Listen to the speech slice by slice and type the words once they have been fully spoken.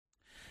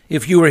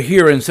If you were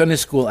here in Sunday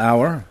School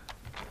Hour,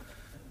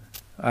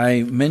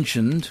 I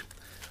mentioned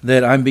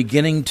that I'm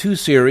beginning 2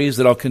 series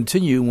that I'll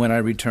continue when I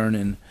return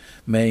in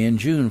May and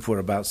June for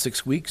about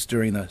 6 weeks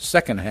during the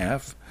second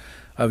half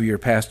of your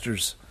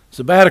pastor's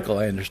sabbatical.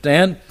 I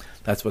understand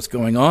that's what's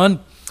going on,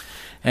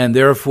 and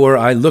therefore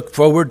I look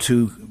forward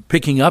to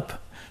picking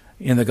up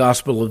in the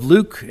Gospel of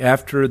Luke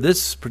after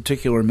this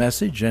particular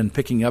message, and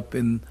picking up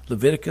in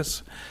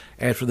Leviticus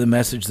after the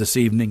message this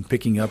evening,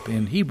 picking up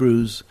in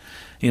Hebrews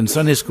in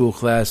Sunday school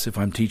class if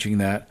I'm teaching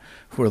that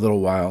for a little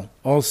while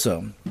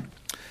also.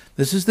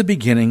 This is the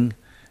beginning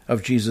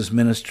of Jesus'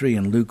 ministry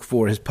in Luke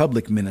 4, his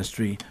public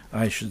ministry,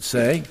 I should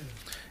say,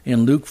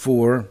 in Luke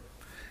 4,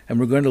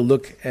 and we're going to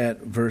look at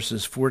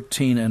verses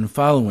 14 and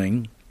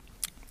following.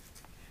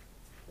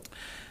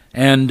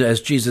 And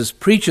as Jesus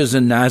preaches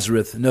in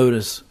Nazareth,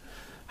 notice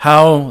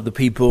how the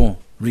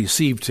people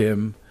received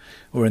him,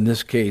 or in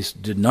this case,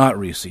 did not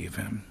receive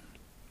him.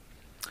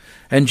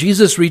 And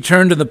Jesus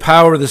returned in the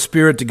power of the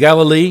Spirit to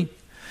Galilee,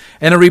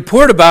 and a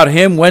report about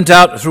him went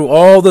out through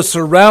all the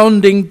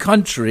surrounding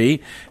country,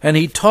 and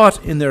he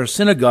taught in their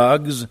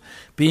synagogues,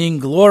 being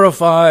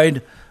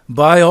glorified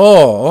by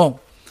all.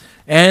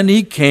 And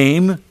he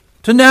came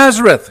to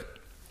Nazareth,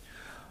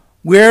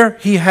 where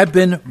he had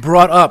been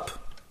brought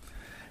up.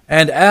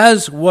 And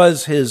as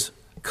was his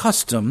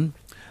custom,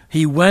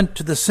 he went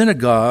to the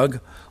synagogue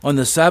on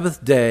the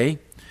Sabbath day,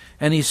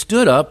 and he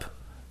stood up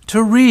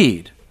to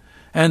read.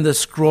 And the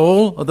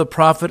scroll of the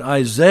prophet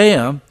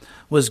Isaiah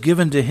was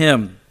given to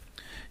him.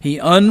 He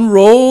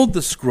unrolled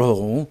the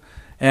scroll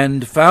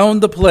and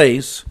found the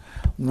place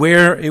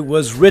where it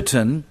was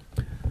written,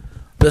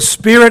 "The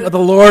Spirit of the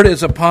Lord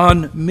is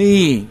upon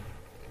me,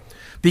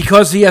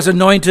 because he has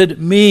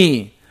anointed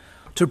me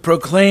to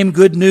proclaim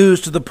good news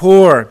to the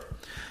poor.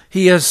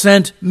 He has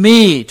sent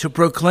me to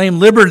proclaim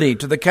liberty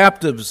to the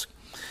captives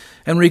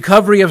and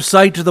recovery of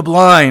sight to the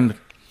blind,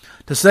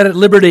 to set at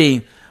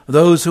liberty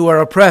those who are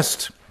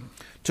oppressed,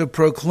 to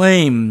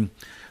proclaim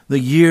the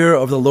year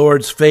of the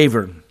Lord's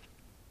favor."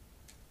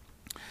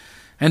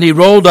 And he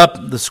rolled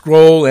up the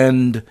scroll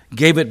and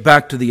gave it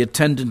back to the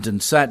attendant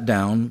and sat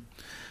down.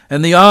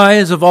 And the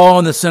eyes of all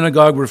in the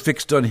synagogue were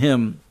fixed on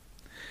him.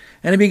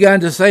 And he began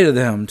to say to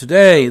them,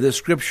 "Today the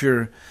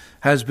scripture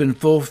has been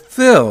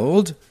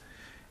fulfilled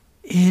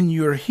in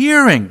your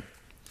hearing."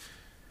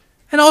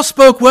 And all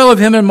spoke well of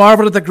him and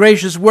marveled at the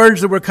gracious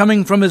words that were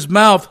coming from his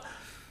mouth.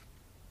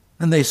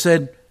 And they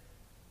said,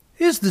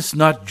 "Is this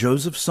not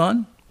Joseph's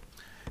son?"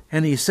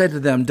 And he said to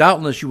them,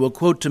 "Doubtless you will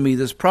quote to me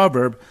this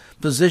proverb,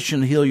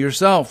 'Physician, heal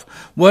yourself.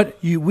 What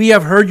we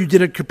have heard you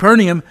did at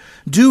Capernaum,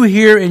 do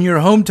here in your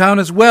hometown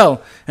as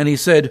well." And he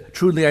said,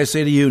 "Truly I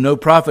say to you, no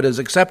prophet is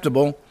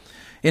acceptable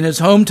in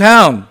his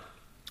hometown.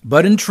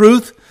 But in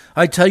truth,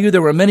 I tell you,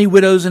 there were many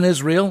widows in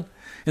Israel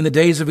in the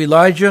days of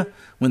Elijah,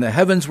 when the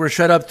heavens were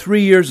shut up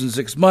 3 years and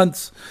 6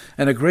 months,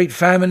 and a great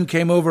famine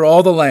came over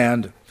all the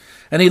land.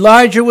 And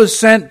Elijah was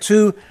sent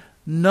to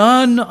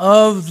none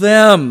of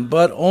them,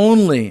 but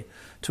only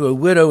to a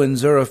widow in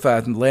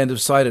Zarephath in the land of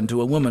Sidon,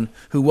 to a woman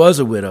who was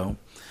a widow.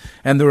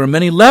 And there were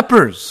many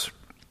lepers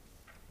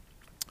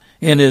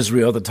in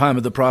Israel at the time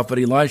of the prophet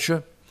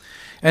Elisha,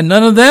 and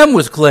none of them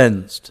was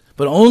cleansed,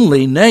 but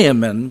only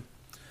Naaman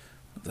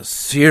the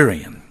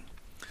Syrian.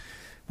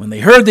 When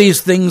they heard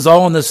these things,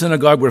 all in the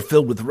synagogue were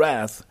filled with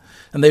wrath,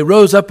 and they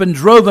rose up and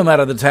drove him out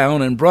of the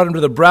town and brought him to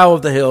the brow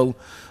of the hill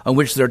on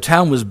which their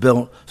town was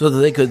built, so that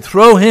they could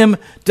throw him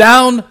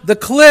down the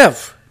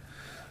cliff.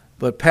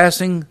 But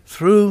passing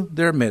through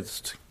their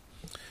midst,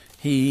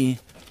 he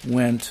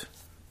went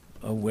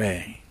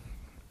away.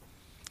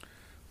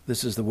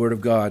 This is the word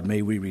of God.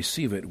 May we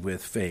receive it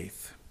with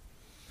faith.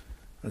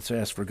 Let's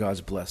ask for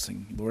God's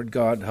blessing. Lord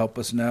God, help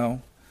us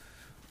now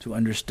to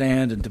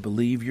understand and to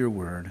believe your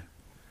word.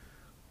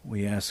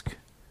 We ask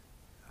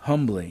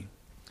humbly,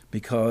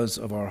 because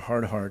of our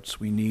hard hearts,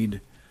 we need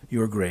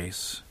your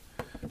grace.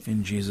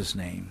 In Jesus'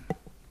 name,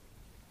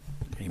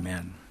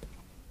 amen.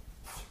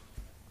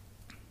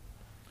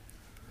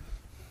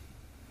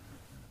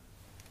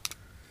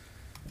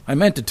 I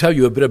meant to tell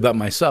you a bit about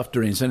myself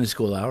during Sunday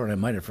School Hour, and I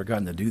might have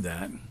forgotten to do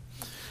that.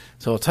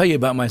 So I'll tell you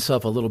about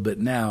myself a little bit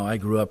now. I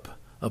grew up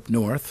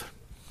north,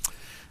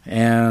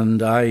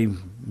 and I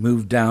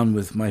moved down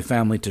with my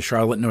family to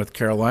Charlotte, North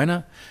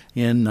Carolina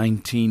in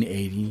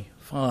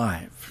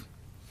 1985.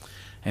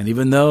 And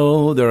even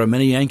though there are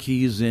many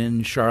Yankees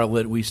in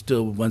Charlotte, we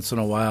still once in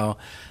a while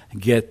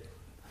get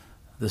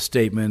the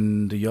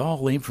statement,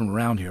 "Y'all ain't from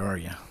around here, are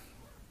you?"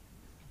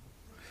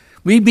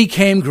 We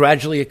became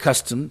gradually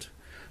accustomed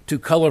to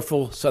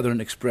colorful Southern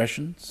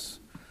expressions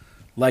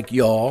like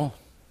y'all.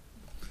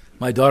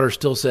 My daughter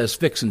still says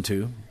fixin'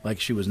 to, like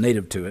she was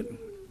native to it.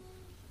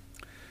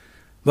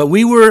 But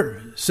we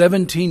were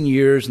 17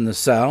 years in the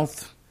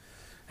South,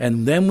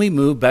 and then we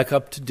moved back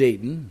up to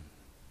Dayton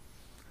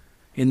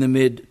in the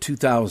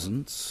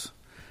mid-2000s,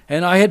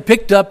 and I had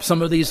picked up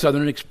some of these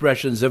Southern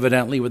expressions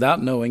evidently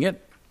without knowing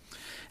it.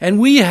 And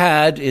we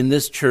had in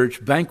this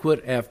church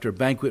banquet after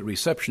banquet,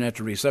 reception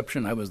after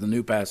reception. I was the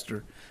new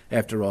pastor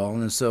after all.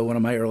 And so one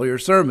of my earlier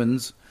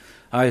sermons,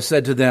 I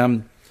said to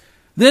them,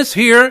 This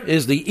here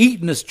is the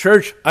eatinest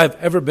church I've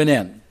ever been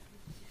in.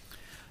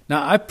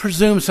 Now, I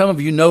presume some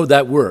of you know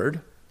that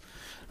word.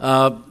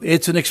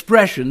 It's an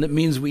expression that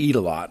means we eat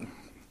a lot.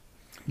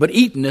 But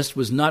eatinest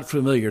was not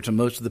familiar to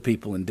most of the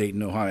people in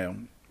Dayton, Ohio.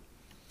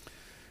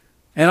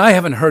 And I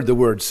haven't heard the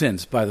word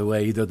since, by the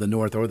way, either the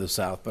North or the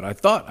South, but I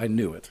thought I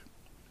knew it.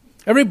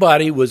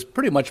 Everybody was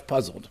pretty much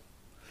puzzled.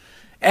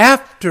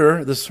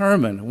 After the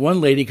sermon, one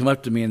lady came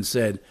up to me and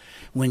said,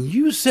 when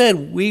you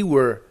said we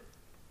were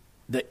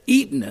the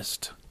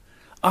eatinest,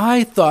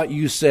 I thought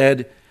you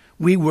said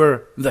we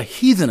were the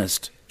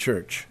heathenest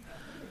church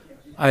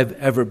I've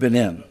ever been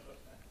in.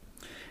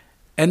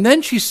 And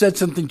then she said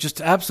something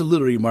just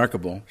absolutely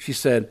remarkable. She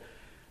said,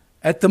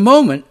 at the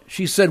moment,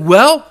 she said,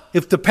 well,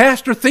 if the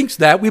pastor thinks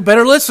that, we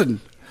better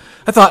listen.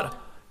 I thought,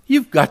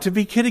 you've got to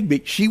be kidding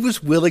me. She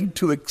was willing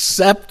to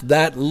accept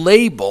that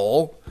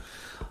label,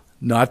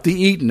 not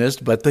the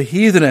eatinest, but the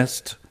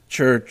heathenest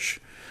church.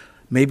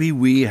 Maybe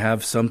we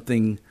have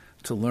something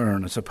to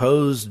learn.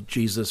 Suppose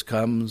Jesus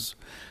comes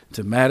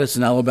to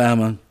Madison,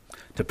 Alabama,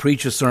 to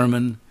preach a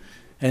sermon,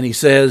 and he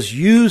says,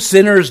 you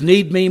sinners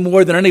need me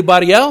more than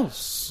anybody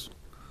else.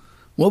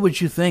 What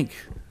would you think?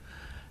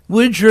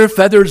 Would your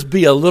feathers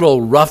be a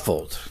little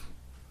ruffled?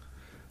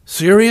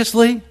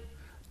 Seriously?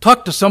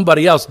 Talk to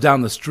somebody else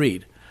down the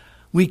street.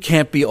 We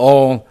can't be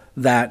all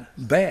that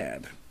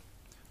bad.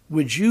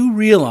 Would you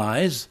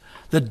realize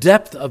the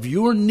depth of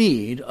your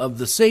need of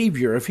the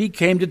Savior if he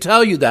came to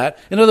tell you that?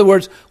 In other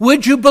words,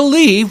 would you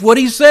believe what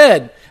he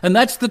said? And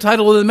that's the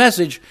title of the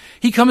message.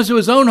 He comes to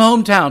his own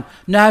hometown,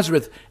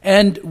 Nazareth,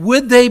 and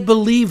would they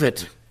believe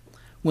it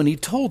when he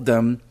told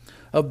them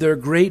of their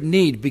great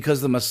need?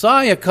 Because the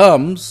Messiah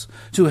comes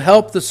to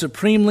help the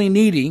supremely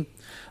needy.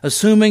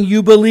 Assuming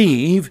you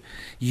believe,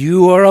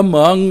 you are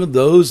among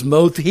those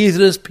most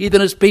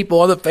heathenist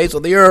people on the face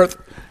of the earth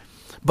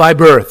by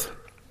birth.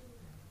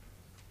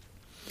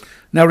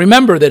 Now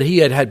remember that he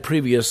had had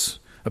previous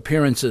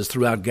appearances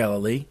throughout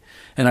Galilee,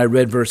 and I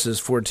read verses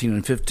 14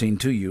 and 15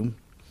 to you.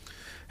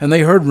 And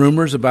they heard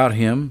rumors about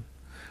him,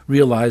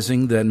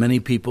 realizing that many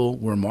people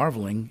were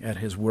marveling at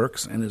his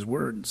works and his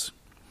words.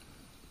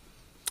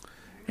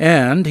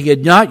 And he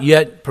had not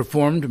yet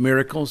performed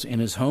miracles in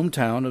his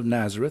hometown of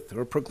Nazareth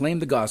or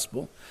proclaimed the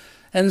gospel.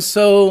 And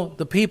so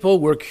the people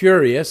were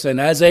curious, and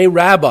as a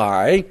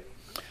rabbi,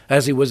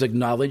 as he was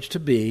acknowledged to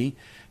be,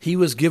 he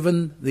was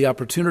given the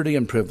opportunity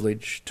and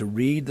privilege to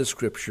read the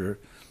scripture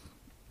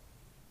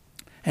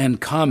and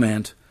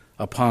comment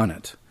upon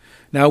it.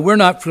 Now, we're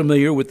not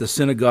familiar with the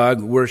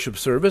synagogue worship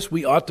service.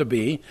 We ought to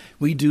be.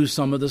 We do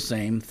some of the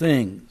same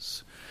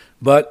things.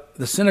 But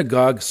the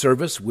synagogue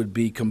service would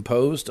be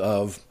composed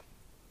of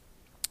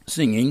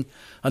singing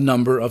a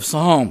number of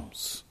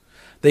psalms.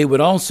 They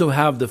would also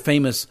have the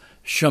famous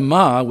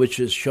Shema, which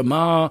is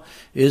Shema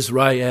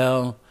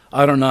Israel,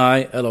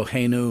 Adonai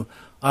Eloheinu,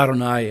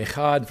 Adonai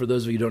Echad. For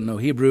those of you who don't know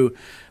Hebrew,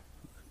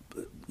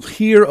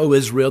 hear, O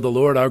Israel, the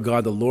Lord our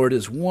God, the Lord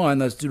is one.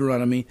 That's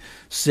Deuteronomy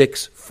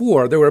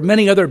 6:4. There were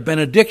many other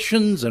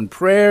benedictions and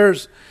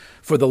prayers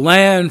for the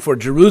land, for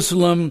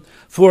Jerusalem,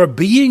 for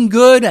being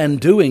good and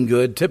doing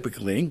good,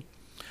 typically,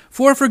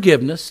 for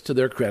forgiveness, to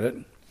their credit,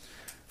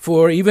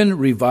 for even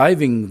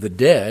reviving the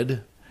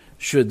dead,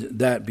 should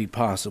that be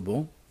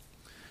possible.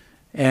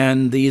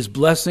 And these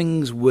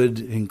blessings would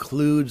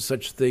include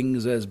such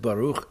things as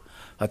Baruch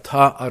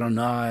Atah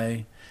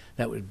Adonai,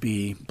 that would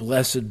be,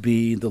 blessed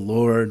be the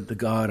Lord, the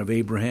God of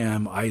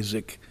Abraham,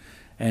 Isaac,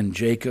 and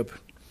Jacob.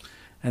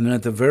 And then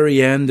at the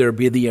very end, there would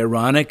be the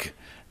Aaronic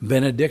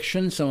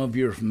benediction. Some of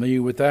you are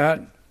familiar with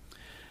that.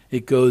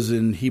 It goes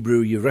in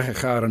Hebrew,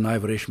 Yirechecha Adonai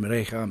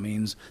v'reshmerecha,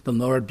 means the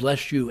Lord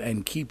bless you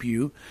and keep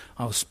you.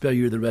 I'll spell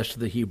you the rest of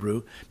the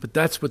Hebrew. But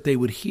that's what they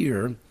would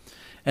hear.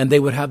 And they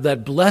would have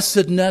that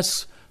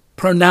blessedness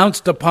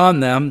pronounced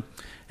upon them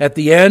at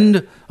the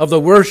end of the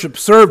worship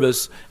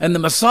service. And the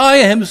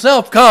Messiah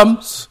himself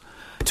comes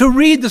to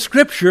read the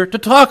scripture, to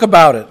talk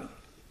about it.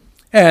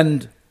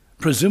 And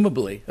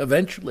presumably,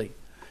 eventually,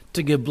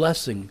 to give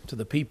blessing to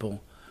the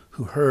people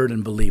who heard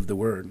and believed the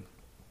word.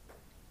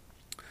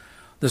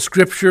 The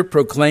scripture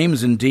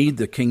proclaims indeed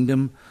the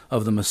kingdom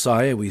of the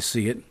Messiah. We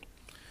see it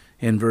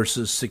in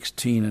verses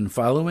 16 and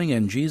following.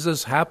 And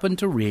Jesus happened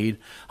to read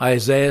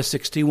Isaiah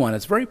 61.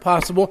 It's very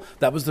possible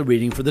that was the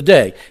reading for the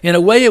day. In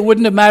a way, it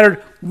wouldn't have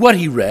mattered what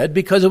he read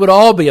because it would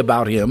all be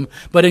about him.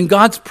 But in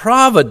God's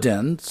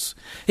providence,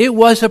 it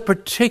was a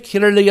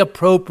particularly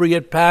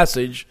appropriate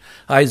passage,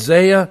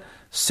 Isaiah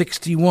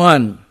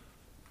 61.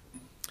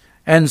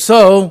 And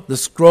so the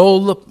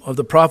scroll of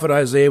the prophet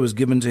Isaiah was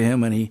given to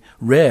him, and he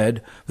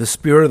read, "The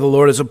Spirit of the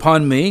Lord is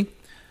upon me,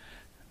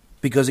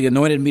 because he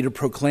anointed me to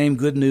proclaim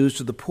good news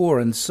to the poor."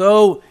 And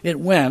so it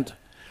went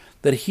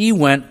that he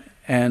went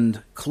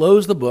and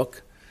closed the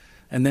book,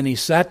 and then he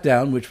sat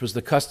down, which was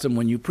the custom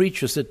when you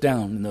preach, you sit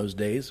down in those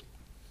days.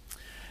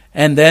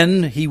 And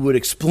then he would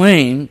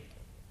explain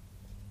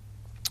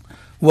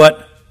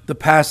what the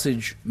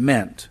passage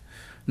meant.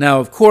 Now,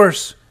 of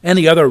course,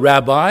 any other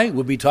rabbi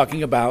would be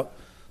talking about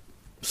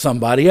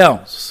somebody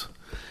else.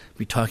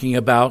 Be talking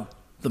about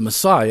the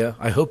Messiah,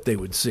 I hope they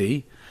would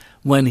see.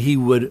 when he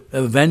would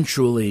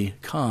eventually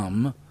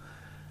come.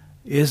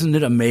 Isn't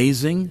it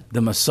amazing?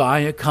 The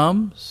Messiah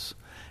comes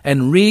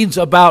and reads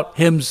about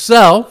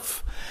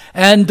himself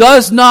and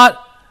does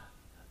not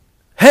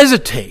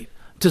hesitate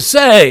to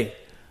say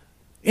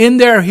in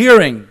their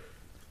hearing,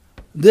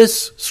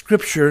 this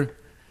scripture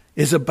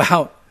is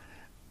about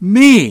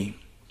me.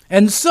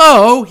 And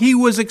so he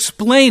was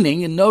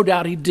explaining, and no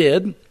doubt he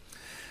did,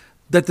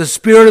 that the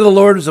Spirit of the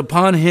Lord is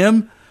upon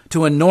him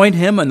to anoint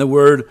him, and the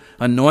word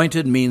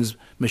anointed means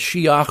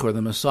Mashiach, or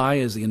the Messiah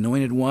is the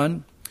anointed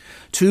one,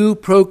 to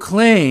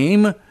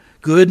proclaim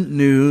good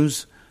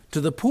news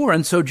to the poor.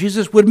 And so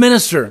Jesus would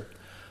minister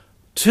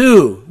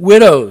to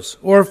widows,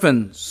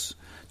 orphans,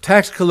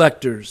 tax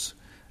collectors,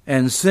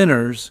 and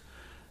sinners.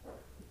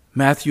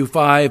 Matthew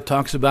 5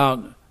 talks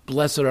about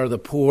blessed are the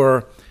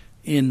poor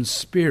in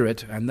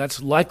spirit, and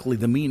that's likely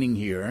the meaning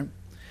here.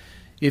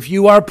 If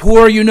you are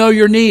poor, you know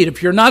your need.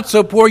 If you're not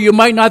so poor, you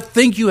might not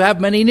think you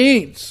have many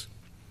needs.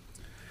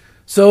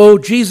 So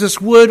Jesus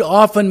would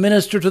often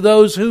minister to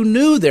those who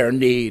knew their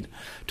need,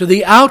 to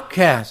the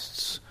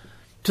outcasts,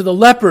 to the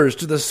lepers,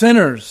 to the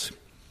sinners,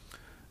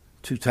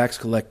 to tax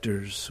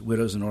collectors,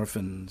 widows and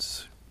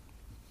orphans.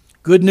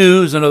 Good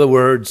news, in other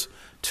words,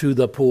 to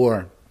the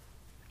poor.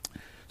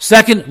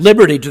 Second,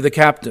 liberty to the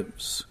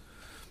captives.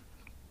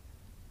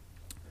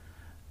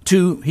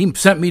 He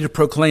sent me to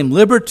proclaim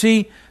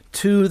liberty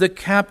to the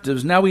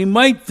captives. Now we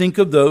might think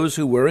of those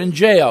who were in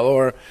jail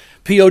or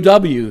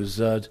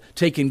POWs,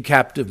 taken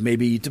captive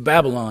maybe to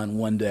Babylon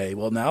one day.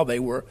 Well, now they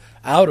were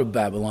out of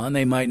Babylon.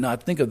 They might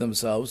not think of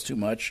themselves too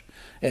much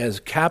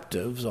as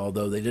captives,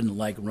 although they didn't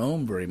like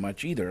Rome very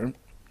much either.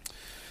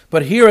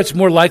 But here it's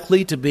more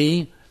likely to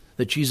be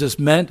that Jesus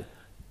meant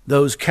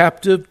those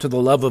captive to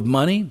the love of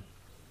money,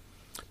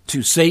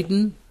 to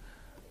Satan,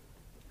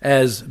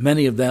 as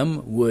many of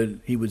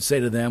them he would say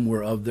to them,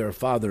 were of their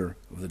father,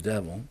 the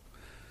devil,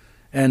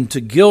 and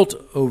to guilt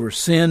over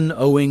sin,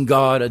 owing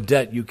God a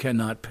debt you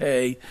cannot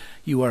pay.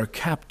 You are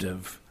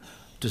captive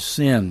to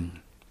sin,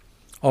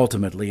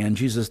 ultimately. And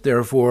Jesus,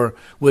 therefore,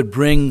 would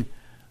bring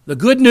the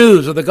good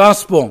news of the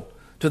gospel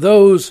to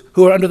those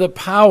who are under the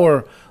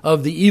power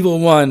of the evil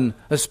one,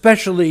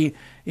 especially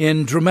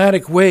in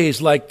dramatic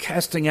ways like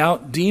casting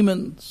out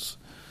demons,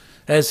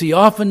 as he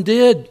often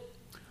did,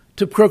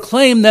 to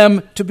proclaim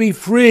them to be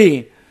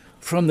free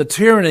from the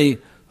tyranny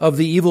of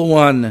the evil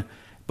one,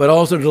 but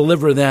also to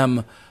deliver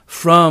them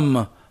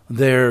from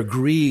their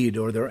greed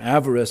or their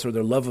avarice or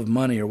their love of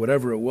money or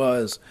whatever it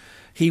was.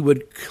 He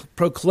would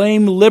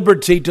proclaim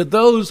liberty to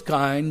those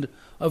kind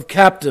of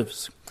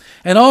captives,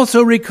 and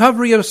also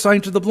recovery of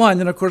sight to the blind.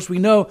 And of course we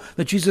know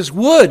that Jesus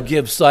would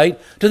give sight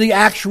to the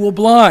actual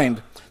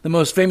blind. The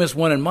most famous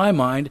one in my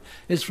mind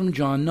is from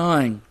John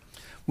 9,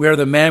 where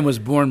the man was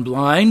born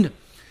blind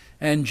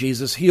and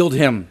Jesus healed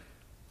him.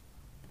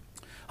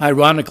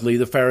 Ironically,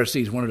 the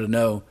Pharisees wanted to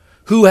know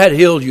who had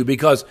healed you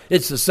because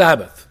it's the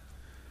Sabbath.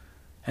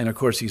 And of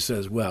course he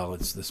says, well,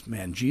 it's this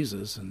man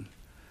Jesus, and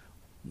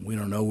we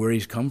don't know where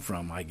he's come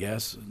from, I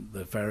guess.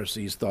 The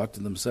Pharisees thought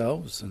to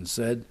themselves and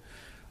said,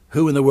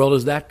 who in the world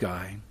is that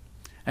guy?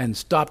 And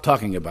stopped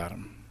talking about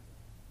him.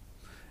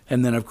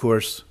 And then, of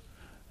course,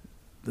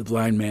 the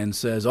blind man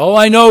says, all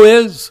I know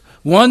is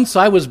once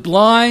I was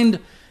blind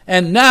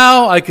and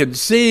now I can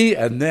see,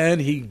 and then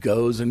he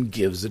goes and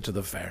gives it to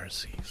the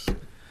Pharisees.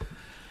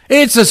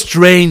 It's a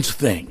strange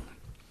thing.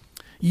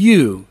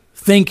 You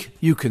think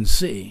you can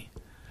see,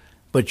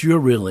 but you're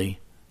really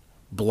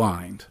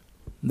blind.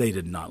 They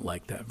did not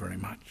like that very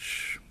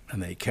much,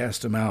 and they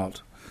cast him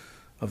out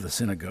of the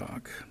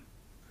synagogue.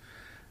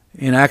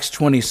 In Acts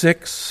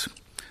 26,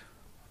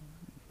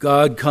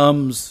 God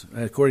comes,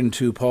 according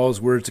to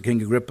Paul's words to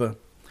King Agrippa,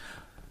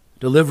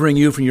 delivering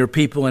you from your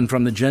people and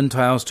from the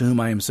Gentiles to whom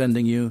I am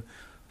sending you.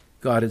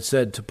 God had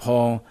said to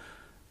Paul,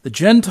 the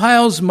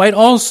Gentiles might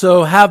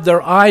also have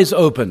their eyes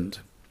opened.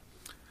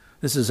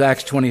 This is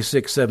Acts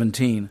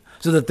 26:17.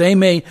 So that they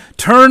may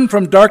turn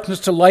from darkness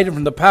to light and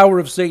from the power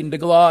of Satan to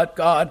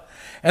God,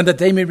 and that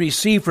they may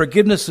receive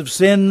forgiveness of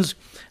sins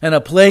and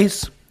a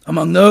place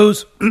among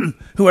those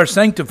who are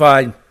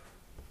sanctified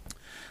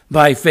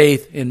by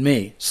faith in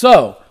me.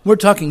 So, we're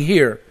talking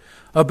here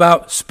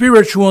about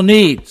spiritual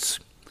needs,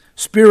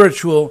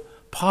 spiritual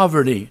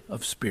poverty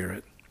of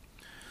spirit,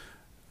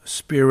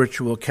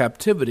 spiritual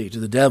captivity to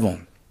the devil,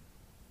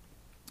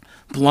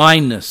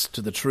 blindness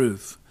to the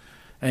truth.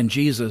 And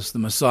Jesus, the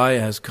Messiah,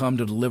 has come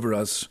to deliver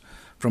us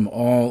from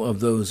all of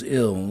those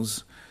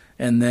ills,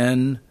 and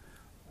then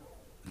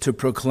to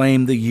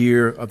proclaim the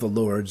year of the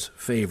Lord's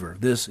favor.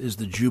 This is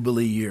the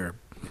Jubilee year.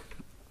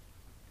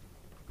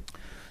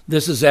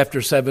 This is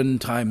after 7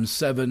 times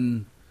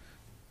 7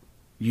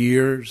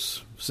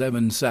 years,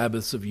 7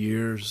 Sabbaths of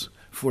years,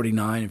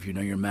 49 if you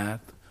know your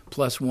math,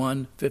 plus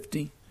 1,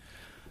 50.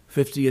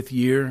 50th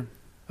year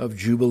of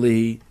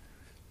Jubilee.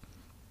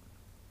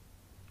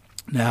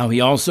 Now he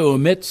also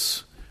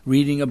omits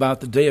reading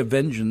about the day of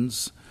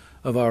vengeance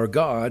of our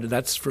God.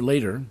 That's for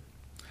later.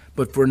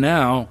 But for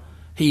now,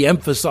 he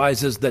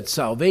emphasizes that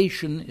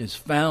salvation is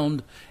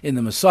found in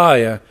the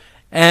Messiah,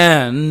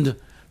 and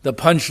the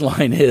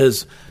punchline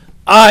is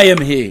I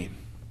am he.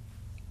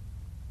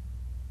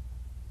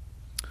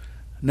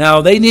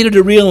 Now, they needed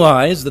to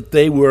realize that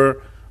they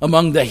were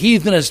among the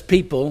heathenest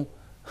people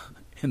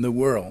in the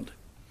world,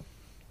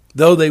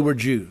 though they were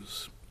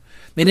Jews.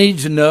 They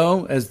needed to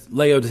know, as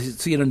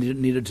Laodicea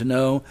needed to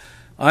know,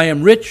 I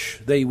am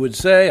rich, they would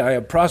say, I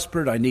have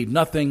prospered, I need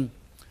nothing.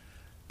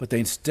 But they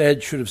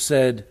instead should have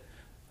said,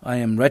 I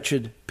am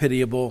wretched,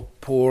 pitiable,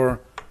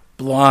 poor,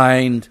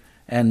 blind,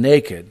 and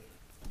naked.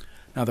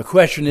 Now the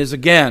question is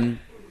again,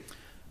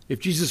 if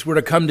Jesus were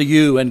to come to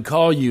you and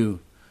call you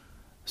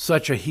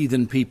such a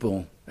heathen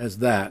people as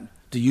that,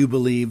 do you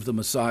believe the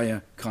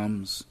Messiah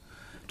comes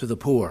to the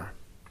poor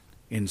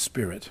in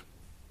spirit?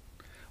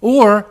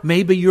 Or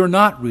maybe you're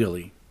not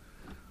really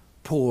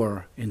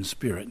poor in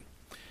spirit.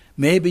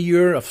 Maybe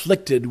you're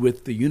afflicted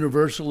with the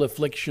universal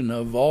affliction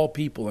of all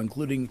people,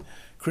 including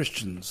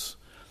Christians,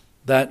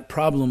 that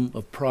problem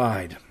of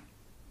pride.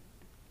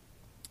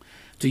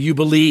 Do you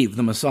believe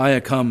the Messiah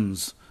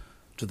comes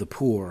to the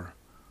poor,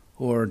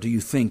 or do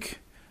you think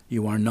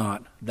you are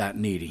not that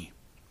needy?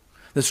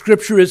 The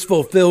Scripture is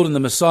fulfilled in the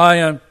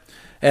Messiah,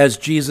 as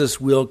Jesus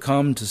will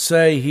come to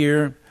say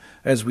here,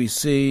 as we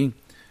see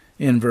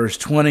in verse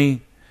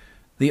 20.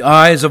 The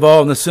eyes of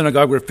all in the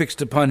synagogue were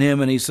fixed upon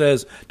him, and he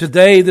says,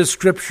 today the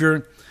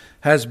Scripture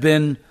has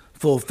been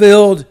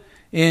fulfilled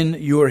in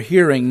your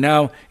hearing.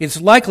 Now,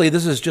 it's likely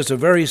this is just a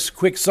very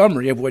quick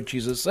summary of what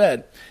Jesus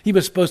said. He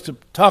was supposed to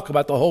talk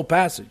about the whole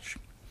passage.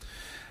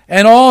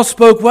 And all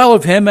spoke well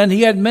of him, and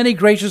he had many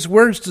gracious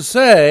words to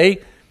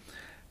say.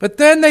 But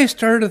then they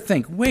started to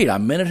think, wait a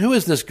minute, who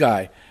is this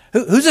guy?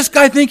 Who's this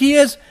guy think he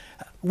is?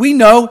 We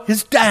know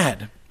his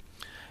dad.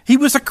 He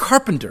was a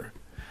carpenter.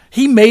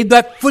 He made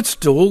that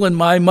footstool in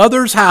my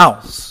mother's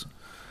house.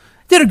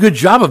 Did a good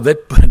job of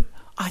it, but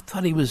I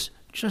thought he was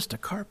just a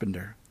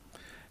carpenter.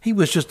 He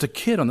was just a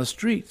kid on the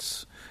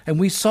streets, and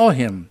we saw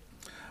him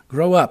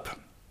grow up.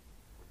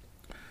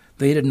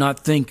 They did not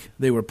think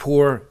they were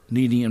poor,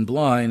 needy, and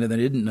blind, and they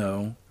didn't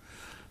know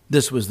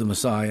this was the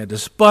Messiah,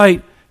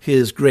 despite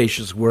his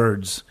gracious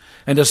words,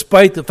 and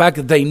despite the fact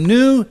that they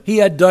knew he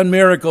had done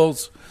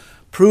miracles,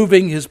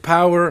 proving his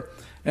power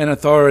and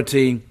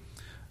authority.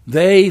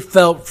 They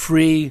felt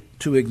free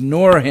to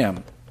ignore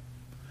him,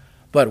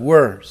 but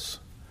worse,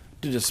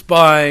 to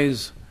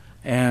despise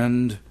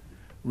and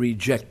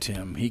reject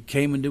him. He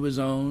came into his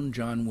own,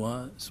 John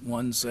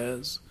 1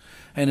 says,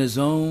 and his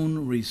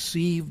own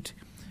received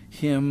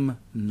him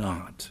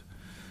not.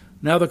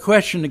 Now the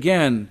question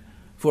again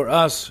for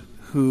us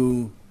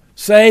who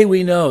say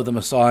we know the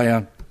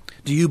Messiah,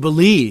 do you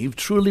believe,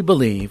 truly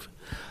believe,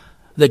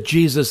 that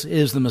Jesus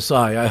is the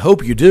Messiah? I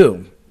hope you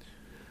do.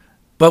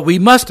 But we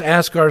must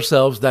ask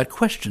ourselves that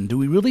question. Do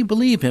we really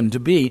believe him to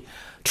be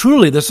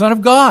truly the Son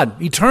of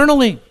God,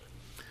 eternally?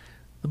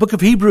 The book of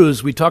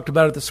Hebrews, we talked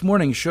about it this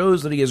morning,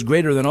 shows that he is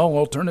greater than all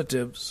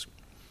alternatives.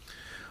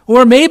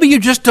 Or maybe you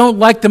just don't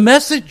like the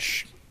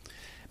message.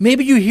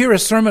 Maybe you hear a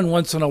sermon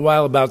once in a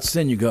while about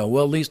sin. You go,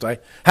 well, at least I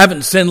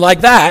haven't sinned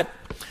like that.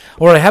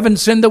 Or I haven't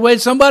sinned the way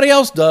somebody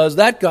else does.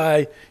 That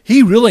guy,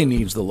 he really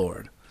needs the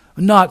Lord.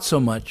 Not so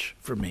much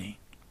for me.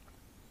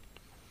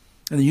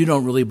 And you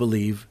don't really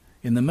believe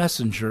in the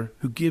messenger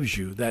who gives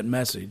you that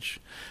message,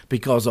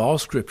 because all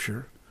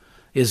Scripture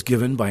is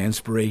given by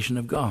inspiration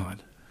of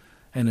God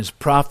and is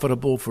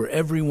profitable for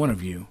every one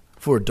of you,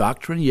 for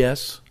doctrine,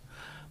 yes,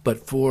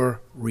 but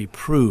for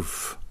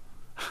reproof.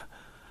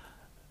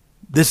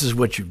 This is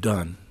what you've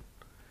done.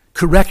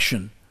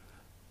 Correction.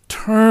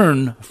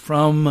 Turn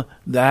from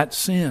that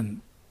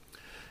sin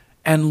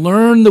and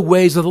learn the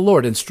ways of the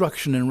Lord,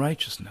 instruction in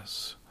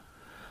righteousness.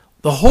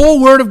 The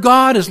whole Word of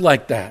God is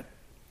like that.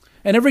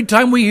 And every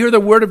time we hear the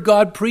Word of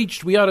God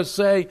preached, we ought to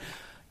say,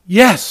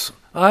 yes,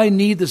 I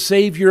need the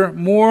Savior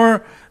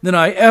more than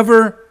I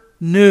ever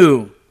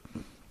knew.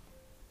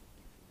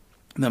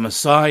 The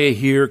Messiah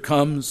here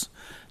comes,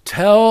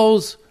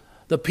 tells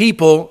the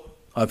people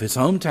of his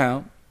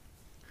hometown,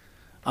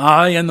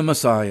 I am the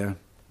Messiah.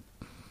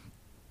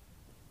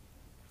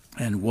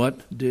 And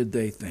what did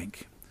they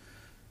think?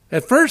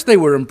 At first they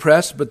were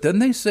impressed, but then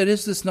they said,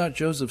 is this not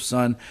Joseph's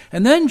son?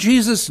 And then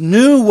Jesus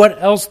knew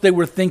what else they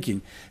were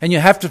thinking. And you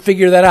have to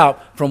figure that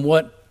out from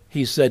what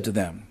he said to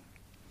them.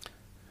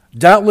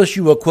 Doubtless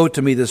you will quote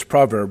to me this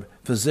proverb,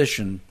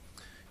 physician,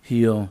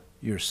 heal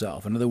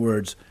yourself. In other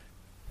words,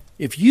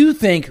 if you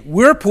think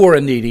we're poor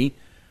and needy,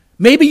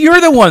 maybe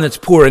you're the one that's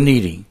poor and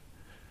needy.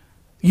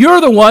 You're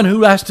the one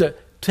who has to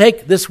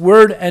take this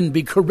word and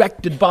be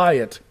corrected by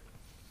it.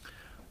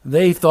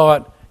 They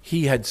thought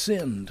he had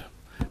sinned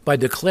by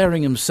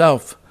declaring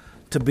himself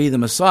to be the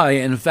Messiah.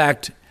 In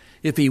fact,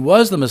 if he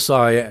was the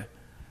Messiah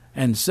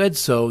and said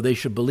so, they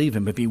should believe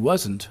him. If he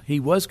wasn't, he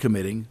was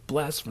committing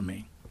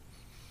blasphemy,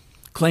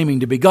 claiming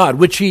to be God,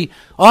 which he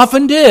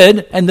often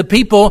did, and the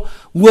people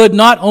would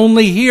not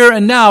only here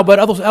and now, but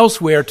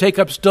elsewhere take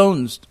up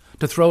stones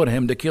to throw at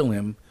him to kill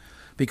him,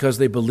 because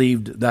they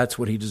believed that's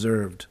what he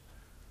deserved.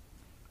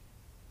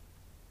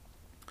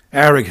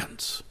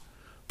 Arrogance,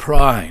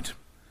 pride,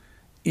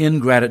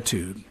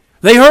 ingratitude.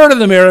 They heard of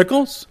the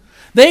miracles.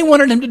 They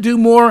wanted him to do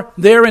more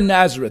there in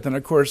Nazareth. And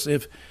of course,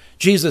 if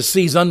Jesus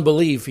sees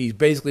unbelief. He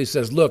basically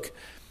says, look,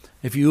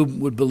 if you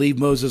would believe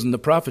Moses and the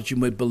prophets, you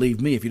would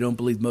believe me. If you don't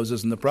believe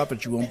Moses and the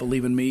prophets, you won't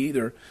believe in me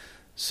either.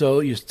 So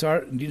you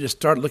just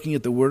start looking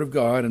at the Word of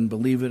God and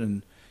believe it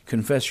and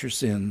confess your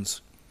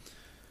sins.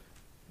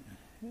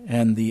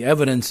 And the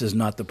evidence is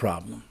not the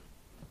problem.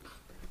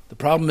 The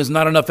problem is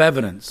not enough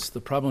evidence.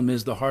 The problem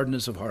is the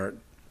hardness of heart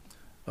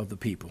of the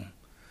people.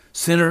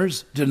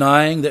 Sinners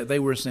denying that they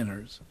were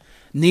sinners.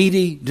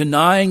 Needy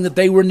denying that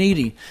they were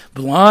needy.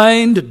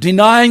 Blind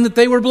denying that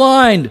they were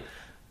blind.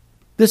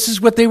 This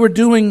is what they were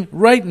doing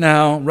right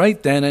now,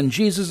 right then, and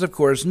Jesus, of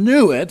course,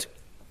 knew it.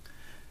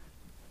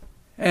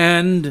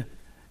 And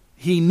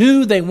he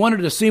knew they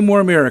wanted to see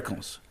more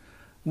miracles.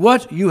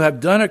 What you have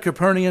done at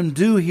Capernaum,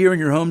 do here in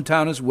your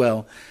hometown as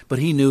well. But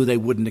he knew they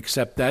wouldn't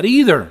accept that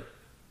either.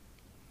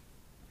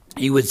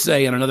 He would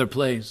say in another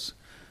place,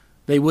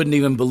 they wouldn't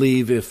even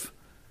believe if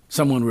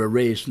someone were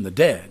raised from the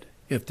dead,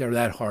 if they're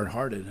that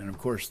hard-hearted. And of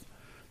course,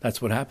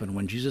 that's what happened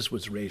when Jesus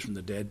was raised from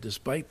the dead.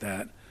 Despite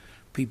that,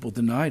 people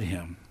denied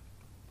him.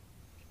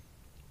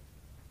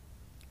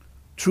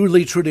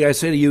 Truly, truly, I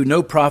say to you,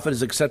 no prophet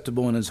is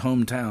acceptable in his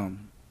hometown.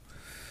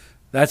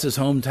 That's his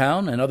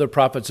hometown, and other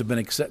prophets have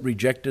been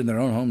rejected in their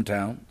own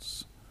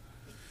hometowns.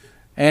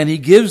 And he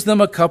gives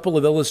them a couple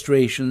of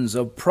illustrations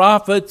of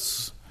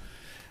prophets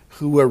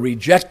who were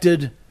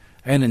rejected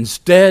and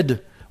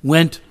instead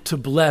went to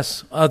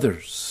bless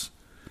others.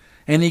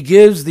 And he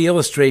gives the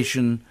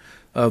illustration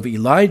of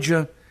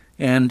Elijah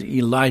and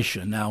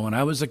Elisha. Now, when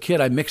I was a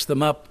kid, I mixed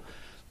them up.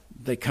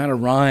 They kind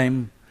of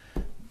rhyme.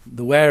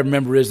 The way I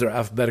remember is their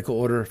alphabetical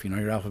order. If you know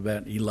your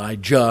alphabet,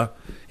 Elijah,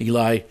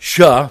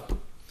 Elisha.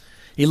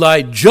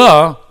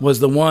 Elijah was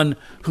the one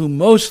who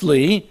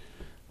mostly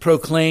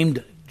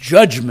proclaimed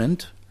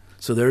judgment.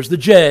 So there's the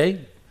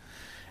J.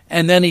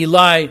 And then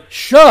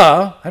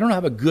Elisha, I don't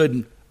have a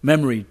good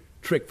memory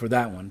trick for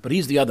that one, but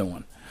he's the other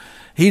one.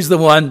 He's the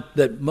one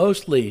that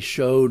mostly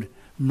showed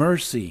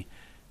mercy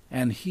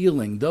and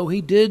healing, though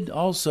he did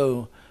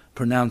also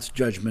pronounce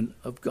judgment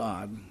of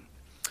God.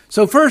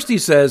 So first he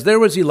says, there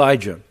was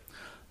Elijah,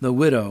 the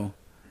widow,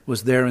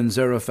 was there in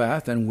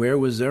Zarephath. And where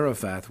was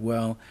Zarephath?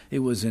 Well, it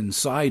was in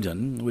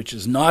Sidon, which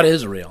is not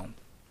Israel.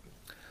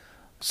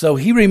 So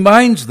he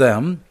reminds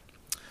them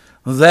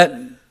that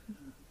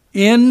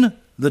in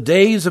the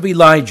days of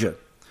Elijah,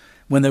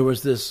 when there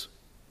was this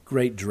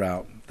great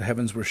drought, the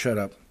heavens were shut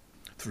up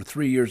for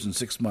 3 years and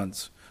 6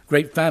 months,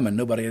 great famine,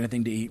 nobody had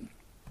anything to eat,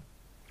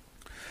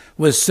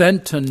 was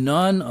sent to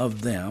none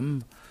of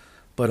them,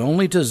 but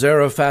only to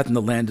Zarephath in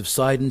the land of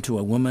Sidon, to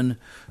a woman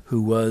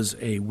who was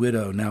a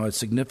widow. Now, it's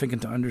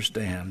significant to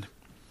understand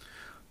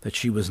that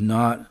she was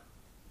not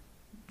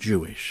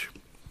Jewish.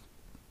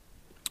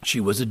 She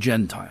was a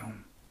Gentile.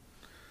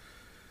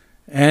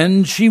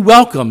 And she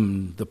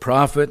welcomed the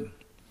prophet.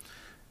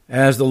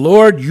 As the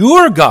Lord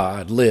your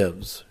God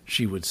lives,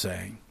 she would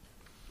say,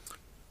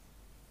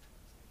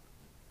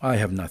 I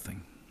have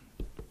nothing.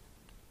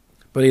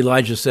 But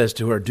Elijah says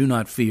to her, do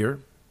not fear.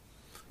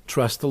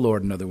 Trust the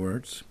Lord, in other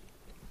words.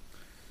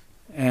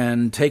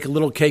 And take a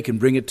little cake and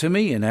bring it to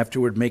me, and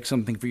afterward make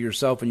something for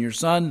yourself and your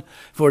son.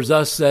 For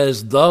thus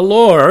says the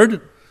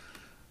Lord,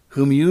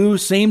 whom you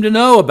seem to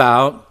know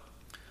about,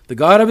 the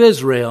God of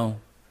Israel,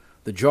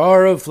 the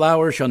jar of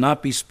flour shall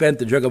not be spent,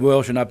 the jug of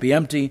oil shall not be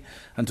empty,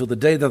 until the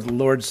day that the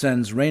Lord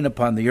sends rain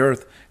upon the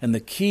earth. And the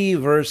key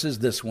verse is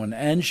this one.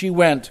 And she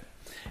went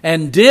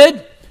and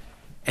did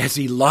as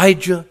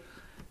Elijah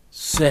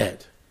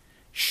said.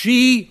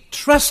 She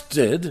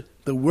trusted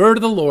the word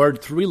of the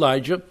Lord through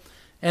Elijah,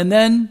 and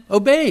then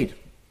obeyed,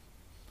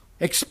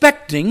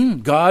 expecting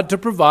God to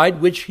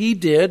provide, which he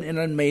did in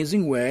an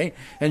amazing way.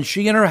 And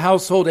she and her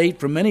household ate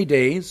for many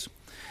days,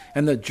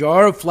 and the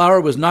jar of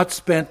flour was not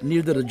spent,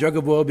 neither did the jug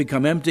of oil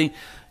become empty.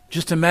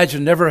 Just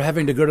imagine never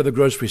having to go to the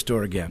grocery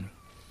store again.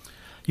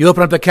 You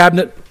open up the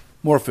cabinet,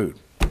 more food.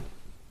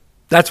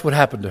 That's what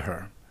happened to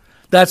her.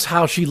 That's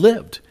how she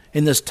lived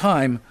in this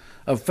time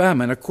of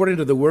famine, according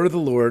to the word of the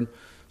Lord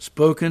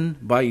spoken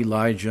by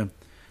Elijah.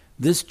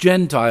 This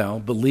Gentile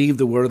believed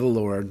the word of the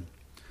Lord,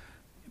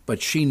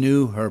 but she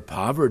knew her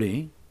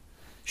poverty.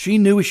 She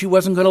knew she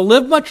wasn't going to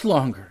live much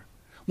longer.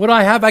 What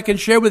I have I can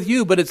share with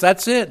you, but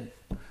that's it.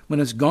 When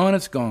it's gone,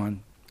 it's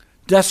gone.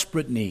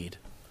 Desperate need,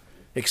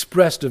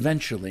 expressed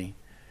eventually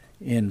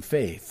in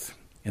faith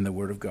in the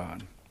word of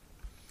God.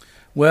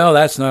 Well,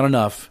 that's not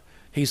enough.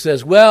 He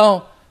says,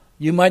 well,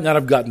 you might not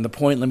have gotten the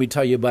point. Let me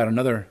tell you about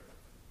another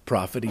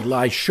prophet,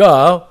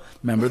 Elisha.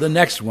 Remember the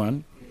next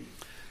one.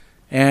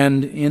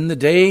 And in the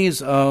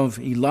days of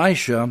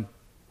Elisha,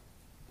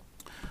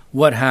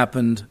 what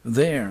happened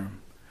there?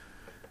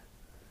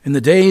 In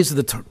the days of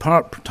the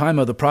time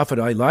of the prophet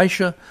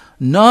Elisha,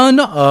 none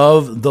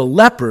of the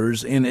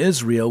lepers in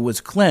Israel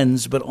was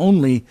cleansed, but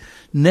only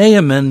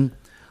Naaman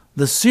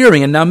the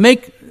Syrian. Now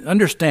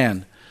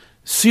understand,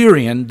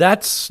 Syrian,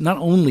 that's not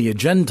only a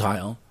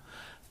Gentile,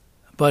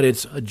 but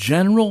it's a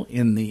general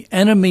in the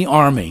enemy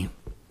army.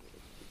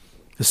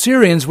 The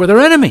Syrians were their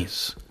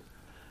enemies.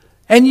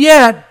 And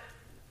yet,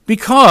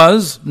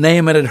 because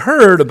Naaman had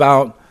heard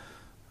about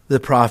the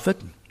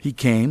prophet, he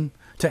came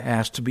to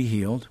ask to be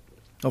healed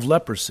of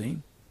leprosy.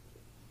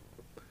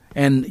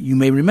 And you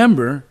may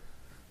remember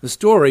the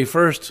story.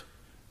 First,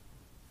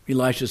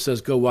 Elisha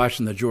says, go wash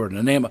in the Jordan.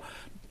 The name of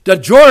the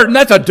Jordan,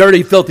 that's a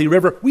dirty, filthy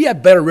river. We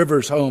have better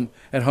rivers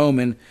at home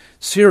in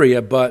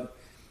Syria. But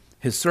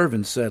his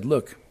servant said,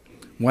 look,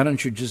 why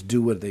don't you just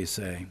do what they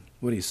say,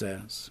 what he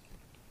says?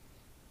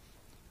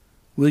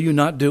 Will you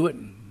not do it?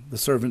 The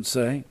servants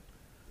say.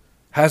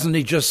 Hasn't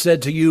he just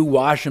said to you,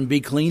 wash and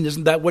be clean?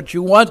 Isn't that what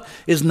you want?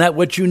 Isn't that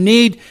what you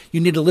need? You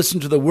need to listen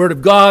to the word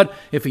of God.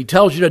 If he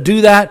tells you to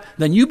do that,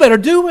 then you better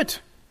do it.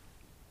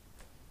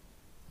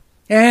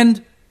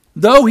 And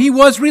though he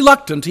was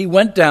reluctant, he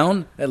went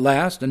down at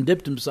last and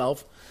dipped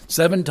himself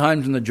 7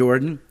 times in the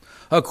Jordan,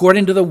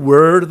 according to the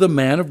word of the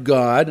man of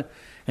God,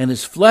 and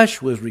his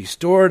flesh was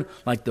restored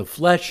like the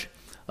flesh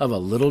of a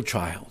little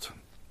child.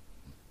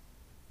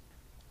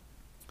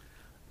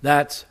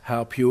 That's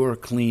how pure,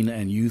 clean,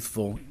 and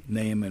youthful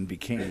Naaman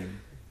became.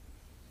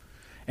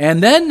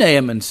 And then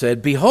Naaman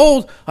said,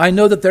 behold, I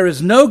know that there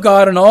is no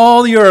God in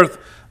all the earth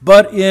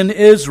but in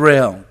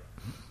Israel.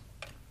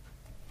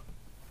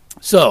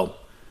 So,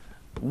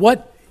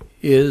 what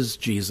is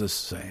Jesus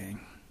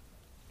saying?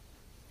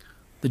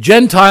 The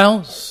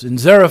Gentiles in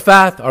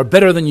Zarephath are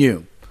better than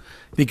you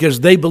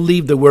because they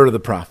believe the word of the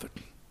prophet.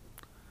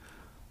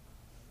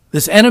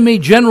 This enemy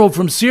general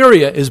from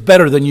Syria is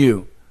better than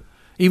you.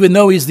 Even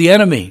though he's the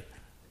enemy,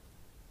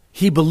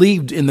 he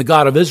believed in the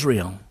God of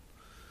Israel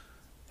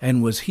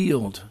and was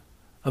healed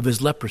of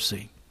his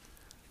leprosy.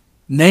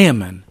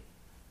 Naaman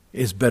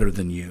is better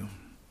than you.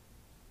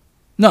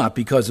 Not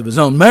because of his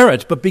own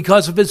merits, but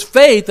because of his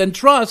faith and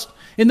trust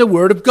in the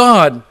word of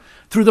God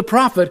through the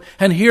prophet.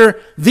 And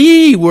here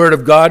the word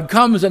of God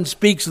comes and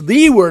speaks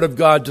the word of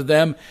God to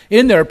them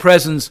in their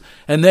presence,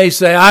 and they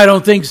say, I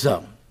don't think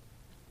so.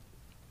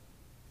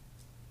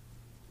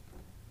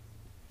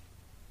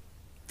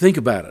 Think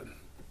about it.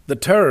 The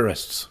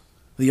terrorists,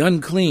 the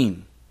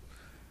unclean,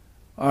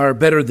 are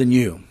better than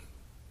you.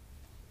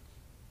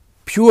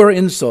 Pure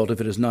insult if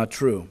it is not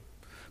true.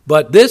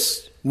 But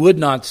this would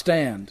not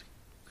stand.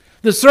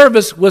 The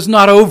service was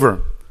not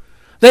over.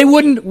 They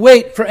wouldn't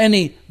wait for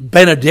any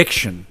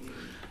benediction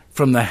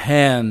from the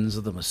hands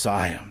of the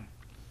Messiah.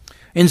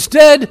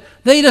 Instead,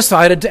 they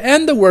decided to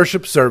end the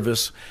worship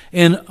service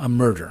in a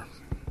murder.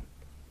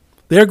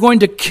 They're going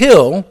to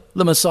kill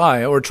the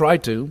Messiah, or try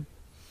to.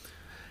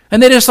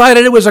 And they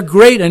decided it was a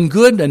great and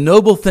good and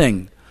noble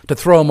thing to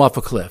throw him off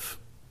a cliff.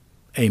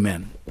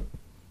 Amen.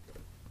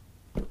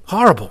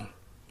 Horrible.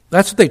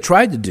 That's what they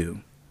tried to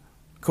do.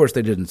 Of course,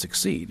 they didn't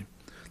succeed.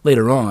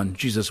 Later on,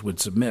 Jesus would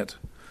submit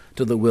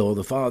to the will of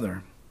the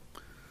Father.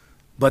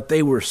 But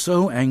they were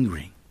so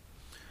angry.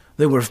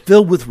 They were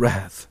filled with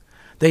wrath.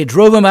 They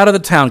drove him out of the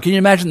town. Can you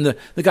imagine the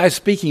guy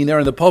speaking there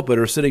in the pulpit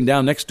or sitting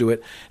down next to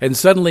it, and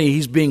suddenly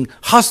he's being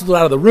hustled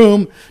out of the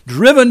room,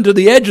 driven to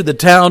the edge of the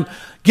town,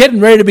 getting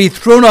ready to be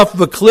thrown off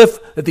of a cliff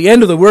at the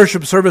end of the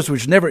worship service,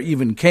 which never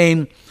even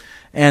came,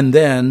 and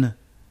then,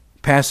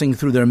 passing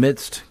through their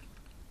midst,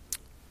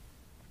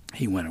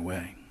 he went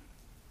away.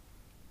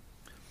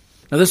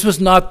 Now, this was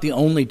not the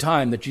only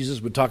time that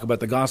Jesus would talk about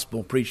the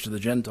gospel preached to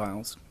the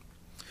Gentiles.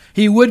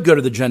 He would go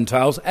to the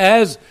Gentiles,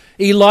 as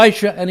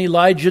Elisha and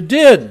Elijah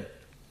did.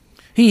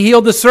 He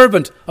healed the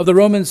servant of the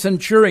Roman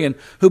centurion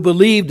who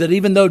believed that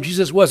even though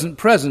Jesus wasn't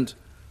present,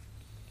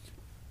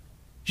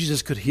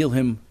 Jesus could heal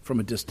him from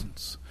a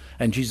distance.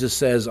 And Jesus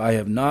says, I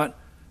have not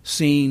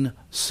seen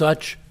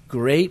such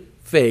great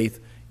faith,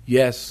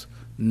 yes,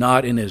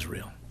 not in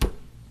Israel.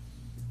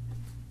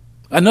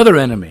 Another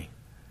enemy,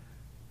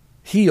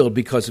 healed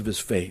because of his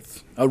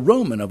faith, a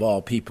Roman of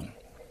all people.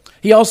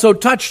 He also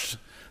touched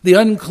the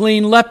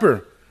unclean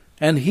leper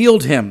and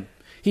healed him.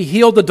 He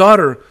healed the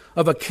daughter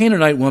of a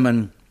Canaanite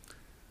woman,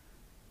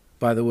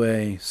 by the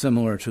way,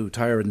 similar to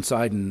Tyre and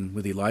Sidon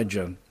with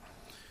Elijah.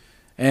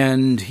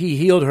 And he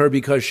healed her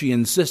because she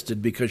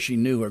insisted, because she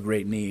knew her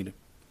great need.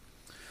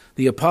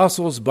 The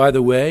apostles, by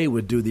the way,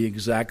 would do the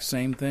exact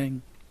same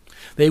thing.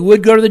 They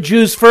would go to the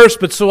Jews first,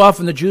 but so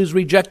often the Jews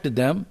rejected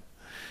them.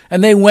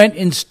 And they went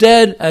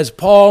instead, as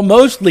Paul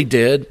mostly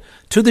did,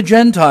 to the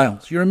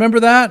Gentiles. You remember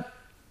that?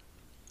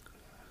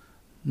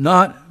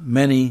 Not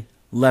many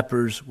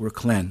lepers were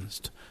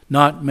cleansed.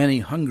 Not many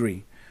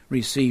hungry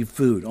received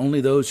food.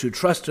 Only those who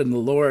trusted in the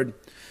Lord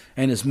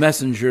and his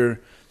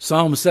messenger.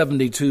 Psalm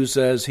 72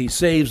 says he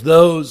saves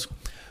those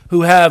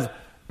who have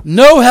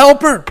no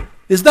helper.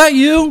 Is that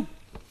you?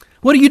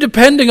 What are you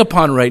depending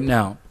upon right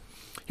now?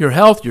 Your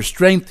health, your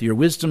strength, your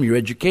wisdom, your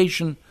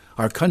education,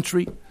 our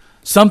country,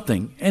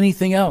 something,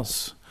 anything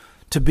else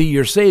to be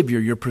your Savior,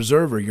 your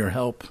preserver, your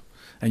help,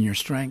 and your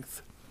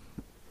strength?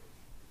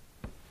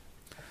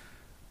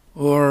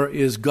 Or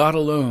is God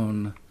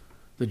alone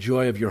the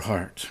joy of your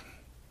heart?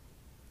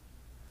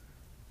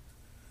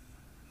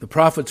 The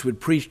prophets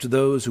would preach to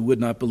those who would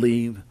not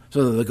believe,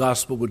 so that the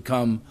gospel would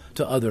come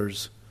to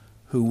others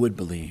who would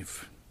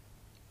believe.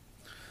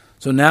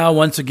 So now,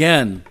 once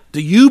again,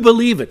 do you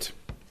believe it?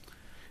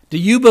 Do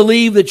you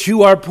believe that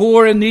you are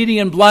poor and needy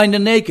and blind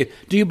and naked?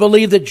 Do you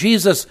believe that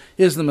Jesus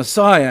is the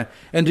Messiah?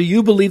 And do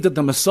you believe that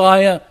the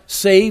Messiah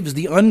saves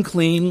the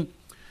unclean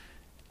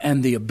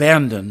and the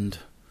abandoned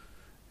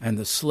and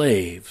the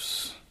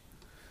slaves?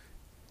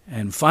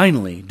 And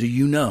finally, do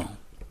you know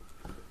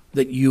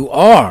that you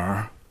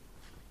are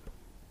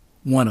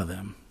one of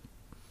them?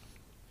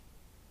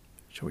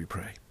 Shall we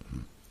pray?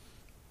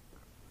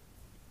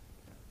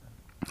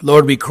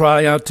 Lord, we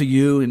cry out to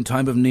you in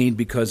time of need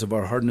because of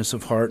our hardness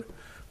of heart.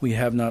 We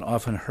have not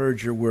often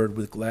heard your word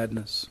with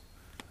gladness.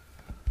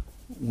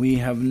 We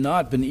have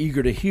not been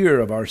eager to hear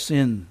of our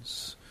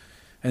sins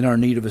and our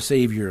need of a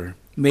Savior.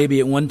 Maybe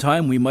at one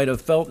time we might have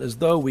felt as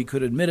though we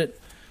could admit it,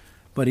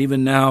 but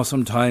even now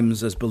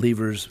sometimes as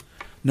believers,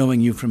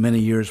 knowing you for many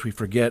years, we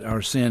forget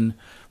our sin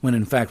when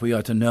in fact we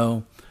ought to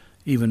know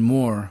even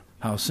more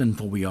how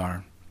sinful we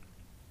are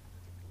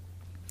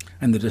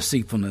and the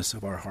deceitfulness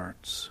of our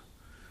hearts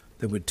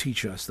that would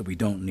teach us that we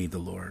don't need the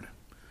Lord.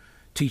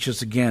 Teach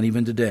us again,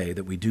 even today,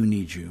 that we do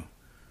need you.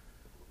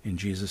 In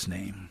Jesus'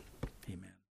 name.